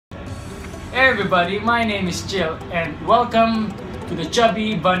Hey everybody, my name is Jill and welcome to the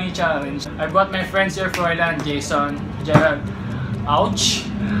Chubby Bunny Challenge. I brought my friends here, Froilan, Jason, Gerald. Ouch!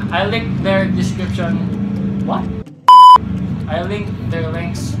 I linked their description. What? I linked their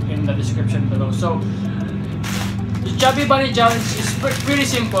links in the description below. So, the Chubby Bunny Challenge is pretty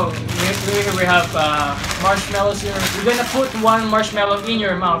simple. We have marshmallows here. You're gonna put one marshmallow in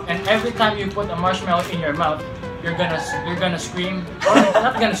your mouth, and every time you put a marshmallow in your mouth, you're gonna scream, or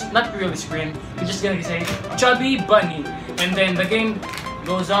not really scream. You're just gonna say Chubby Bunny, and then the game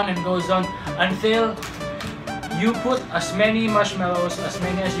goes on and goes on until you put as many marshmallows as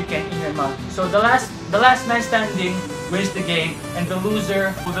you can in your mouth. So the last man standing wins the game, and the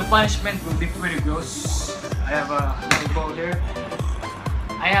loser, well, the punishment will be pretty gross. I have a little bowl here.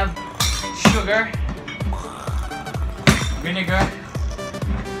 I have sugar, vinegar,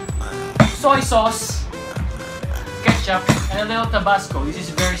 soy sauce, ketchup, and a little Tabasco. This is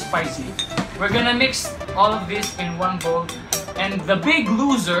very spicy. We're gonna mix all of this in one bowl, and the big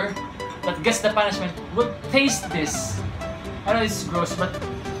loser that gets the punishment will taste this. I know it's gross, but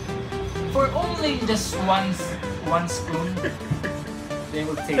for only just one spoon, they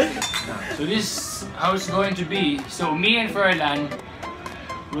will taste it. So this is how it's going to be. So me and Froilan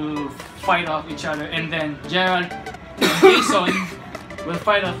will fight off each other, and then Gerald and Jason will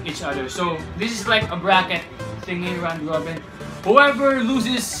fight off each other. So this is like a bracket thingy, round robin. Whoever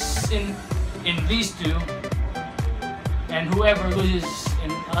loses in these two, and whoever loses in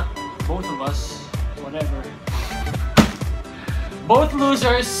both of us, whatever. Both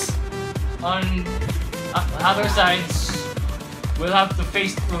losers on other sides will have to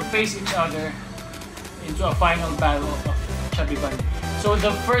face each other into a final battle of Chubby Bunny. So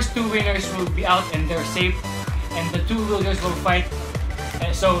the first two winners will be out and they're safe, and the two losers will fight.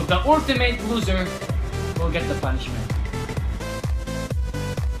 So the ultimate loser will get the punishment.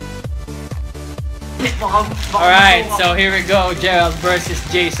 Alright, so here we go, Gerald versus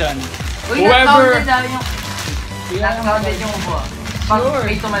Jason. Whoever... Nakakounted yung upo. Pag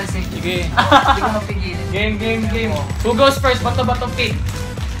may tumalsik. Sige. Hindi ko mapigilin. Game. Who goes first? Bato-bato pit.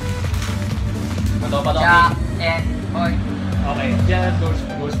 Bato-bato Jack pit. and Boy. Okay, Gerald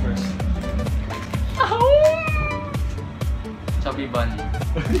goes first. Chubby Bunny.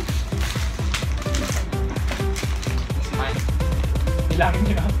 Smile. Bilangin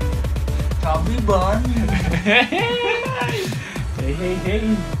niyo na. Chubby Bunny. Hey.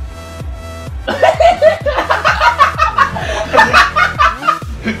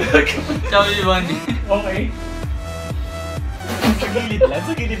 Chubby Bunny. Okay.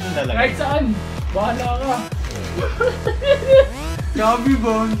 Sa gilid na lang. Kahit saan. Bahala ka. Chubby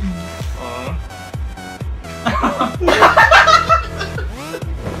Bunny.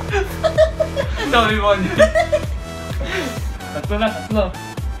 Chubby Bunny. Tatlo.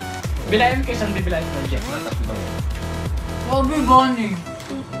 Bilayan kayo siyang dibilayan mo, Jeff. Chubby Bunny.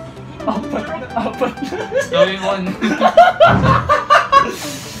 Apat na. Chubby Bunny.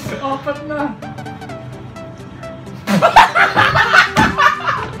 Apat na.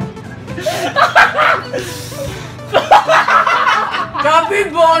 Chubby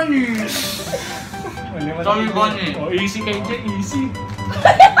Bunny. Chubby Bunny. Oh, easy kayo dyan, easy.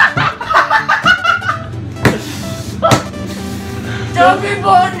 Chubby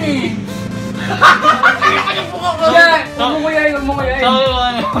Bunny. Yeah, huwag mo kuyain. Chubby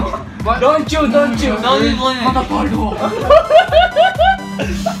Bunny. Don't you. Chubby Bunny. Matapalo.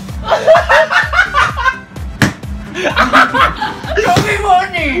 Chubby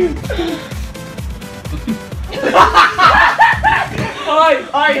Bunny.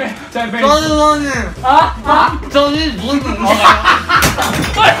 Ay! Seven. Chubby Bunny. Chubby Bunny.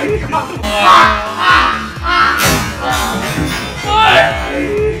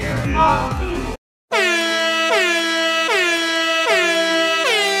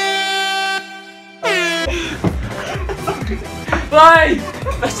 Ay!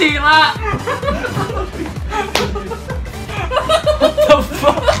 Nasira! What the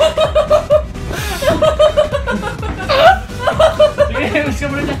fuck? Sige, mas ka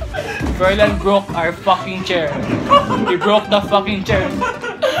muna dyan. Froilan broke our fucking chair. He broke the fucking chair.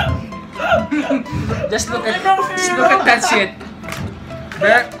 Just look at that shit.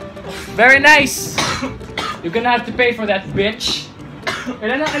 Very nice. You're gonna have to pay for that, bitch.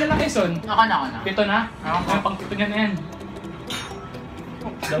 Ilan na kayo, Son? Ako na. Pito na? Ay, pang pito niya na yan.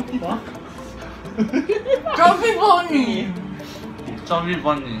 The fuck? Chubby Bunny. Chubby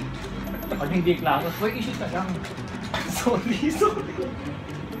Bunny. Pag hindi klaro, wait, issue ka lang. Sorry.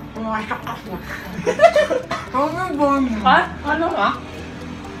 Pumasok ako. Chubby Bunny. Ha? Ano? Ha?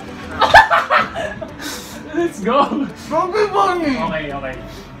 Let's go! Chubby Bunny. Okay.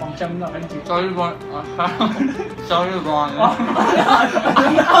 Pang-siyam na kayo. Chubby Bunny. Chubby Bunny.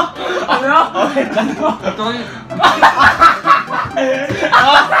 Ano? Chubby.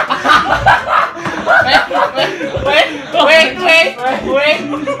 Wait!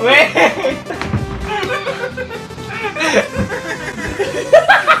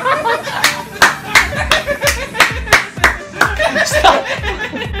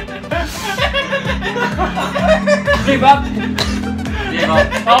 Give up? Give up.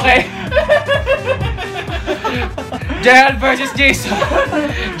 Okay. Gerald versus Jason.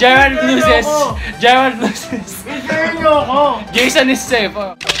 Gerald loses. Gerald loses. Picture nyo ako! Jason is safe.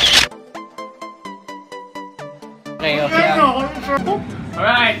 Oh. Okay, okay.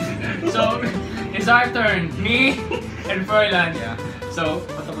 Alright. So, it's our turn. Me and Froilan. Yeah. So,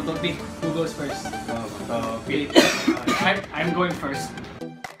 pick. Who goes first? Pick. I'm going first.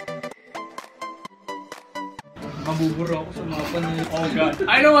 Mabuburo ako sa mga panay. Oh God.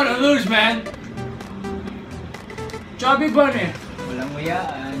 I don't wanna lose, man! Chubby Bunny. Walang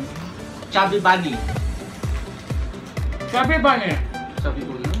muyaan. Chubby Bunny. Chubby Bunny. Chubby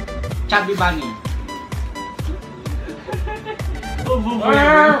Bunny. Chubby Bunny.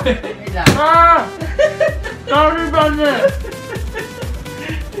 Ah! Wait lang. Ah! Chubby Bunny.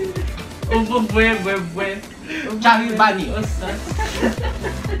 Chubby Bunny.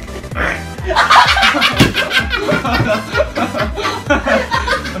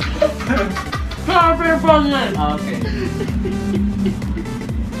 Chubby Bunny. Okay.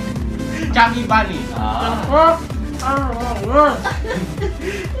 Chubby Bunny. Ah!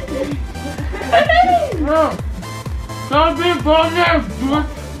 Chubby Bunny.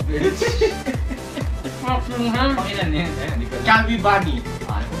 Fucking hell. Pakilan yan. Chubby Bunny.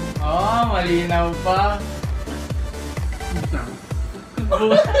 Oh, malinaw pa.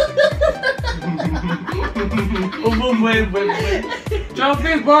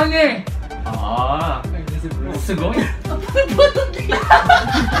 Chubby Bunny. Ah. Sugoy.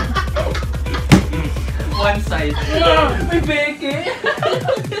 One side. May beke.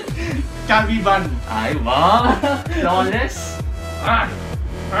 Chubby Bunny. Ay, wow. Flawless.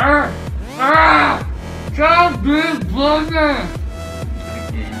 Chubby Bunny.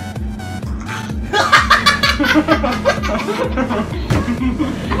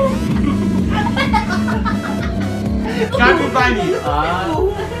 Chubby Bunny.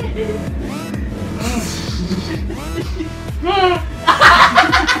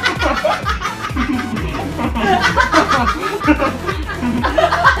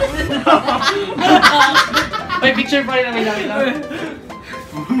 May picture pa rin na may nakita.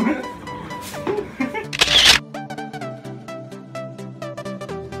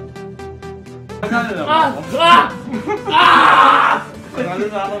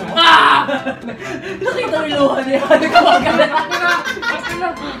 Nakita mo yung luha niya.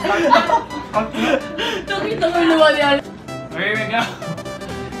 Nakita mo yung luha niya. Here we go.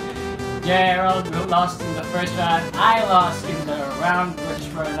 Gerald lost in the first round. I lost in the round which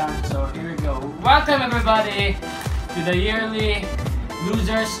Froilan. So here we go. Welcome everybody to the yearly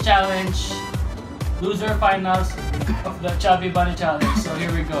Losers Challenge, Loser Finals of the Chubby Bunny Challenge. So here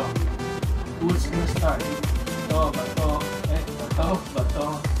we go. Who's gonna start? Bato.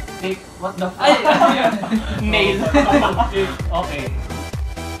 Pick. What the fuck? Nail. Okay.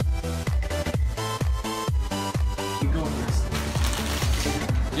 You go first.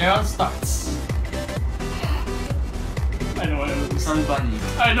 Gerald starts. I don't want to lose. Chubby Bunny.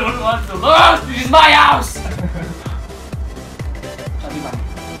 I don't want to lose! This is my house! Chubby Bunny.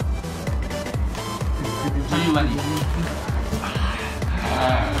 Chubby Bunny.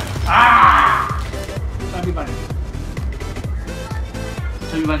 Chubby Bunny.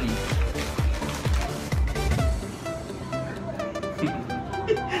 Chubby Bunny.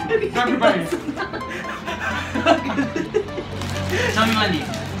 Chubby Bunny. Chubby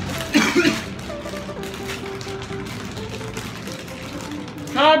Bunny.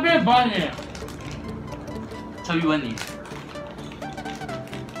 Chubby Bunny. Chubby Bunny.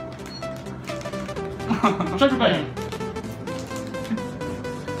 Chubby Bunny.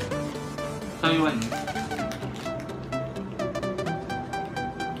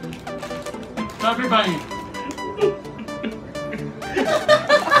 Chubby Bunny.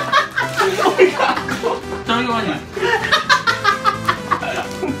 Chubby Bunny. Chubby Bunny.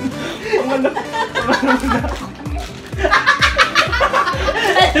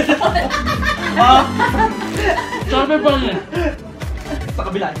 Chubby Bunny. Sa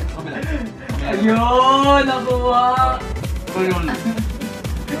kabila. Ayun! Nakuha! Chubby Bunny.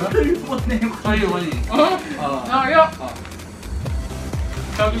 Chubby Bunny. Ayaw!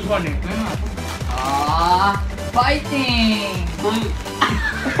 Chubby Bunny. Fighting! Chubby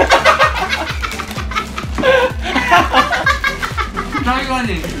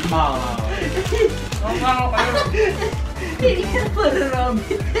Bunny. Ano kayo? Hindi ka para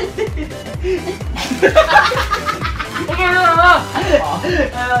Robin.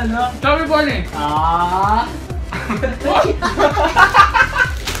 Ano? Chubby Bunny.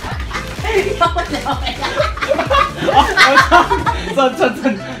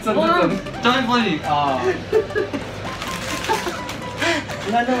 Chubby Bunny.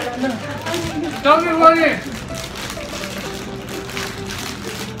 Wala na. Chubby Bunny.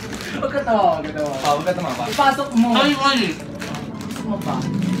 Huwag ka tawa. Huwag ka tumapa. Ipasok mo. Chubby Bunny. Ipasok mo pa.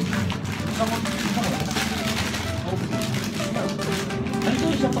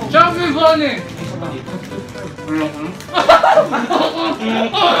 Chubby Bunny.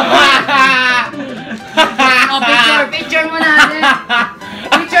 Picture mo natin.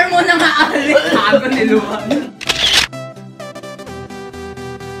 Picture mo na nga, Alec. Ako niluhan.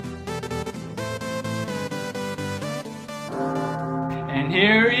 And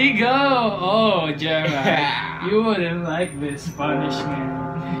here we go! Oh, Gerald, you wouldn't like this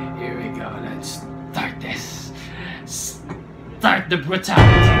punishment. Here we go, let's start this. Start the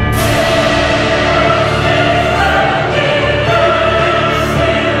brutality.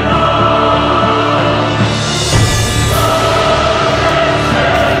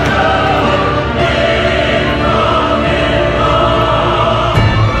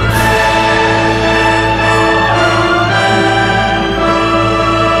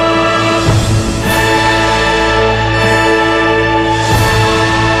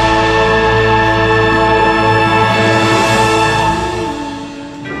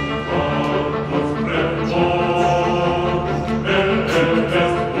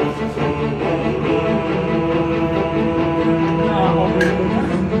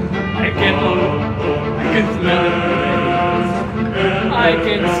 I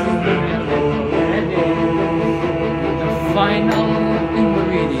can smell it already. The final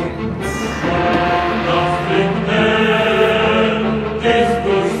ingredients.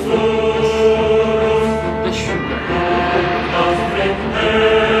 The sugar.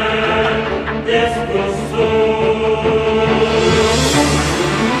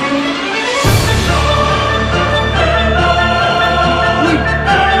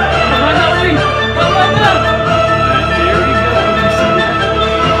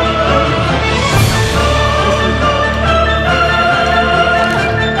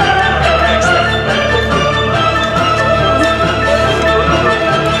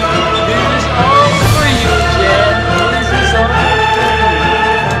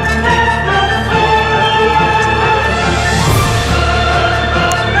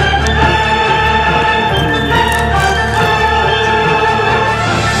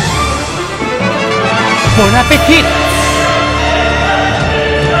 Bon appétit!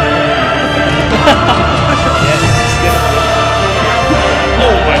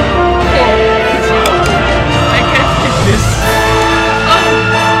 Oh my God! I can't eat this.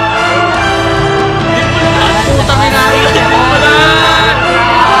 Puta may nakita ko pala!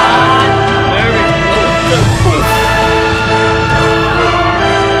 There we go.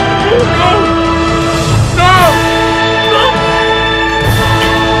 No!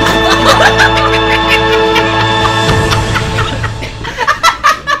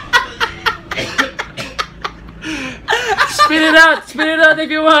 Spit it out if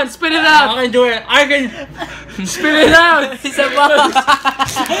you want. Spit it out. I can do it. I can. Spit it out. Isa pa.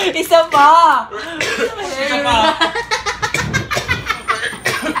 Isa pa.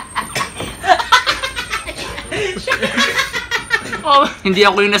 Oh, Hindi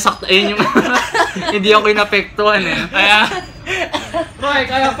ako yung nasaktain yung hindi ako yung napektuhan eh. kaya. Roy,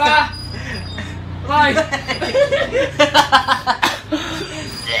 kaya pa. Roy.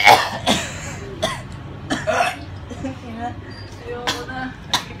 Ayoko na.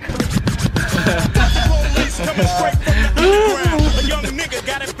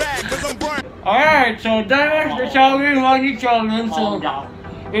 Alright, so that was the Chubby Bunny challenge. So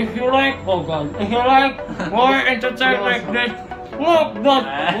if you like, if you like more entertainment like this, click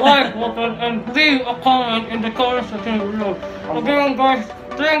that like button and leave a comment in the comment section below. Again guys,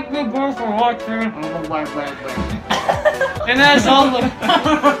 thank you guys for watching. And as always,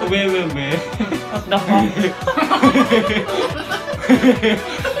 what the fuck?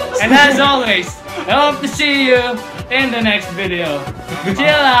 And as always, I hope to see you in the next video.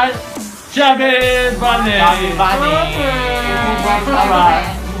 Chill out, Chubby Bunny. Bye-bye.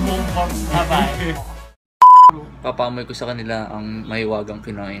 Papamoy ko sa kanila ang mahiwagang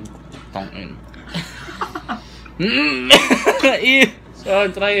kinain. Tongin. So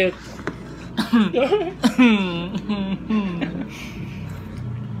try it.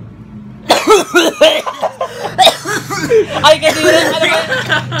 Ay, kadira! Ano ba?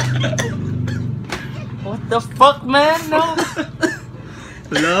 What the fuck, man? No!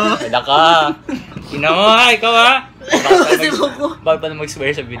 Hello? Wala ka! Ina mo ha, ikaw ha! Bago pa na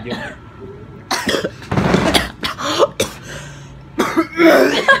mag-swear sa video.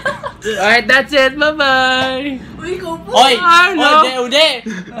 Alright, that's it. Bye-bye! Uy, ikaw po. Oy! no. Ude!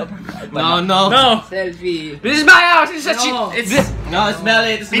 No. Selfie. This is my house. This is a chill. No, smell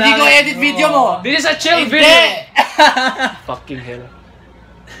it. Hindi ko edit video mo! This is a chill Hindi! video. Fucking hell.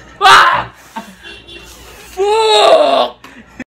 Ah! Fuck!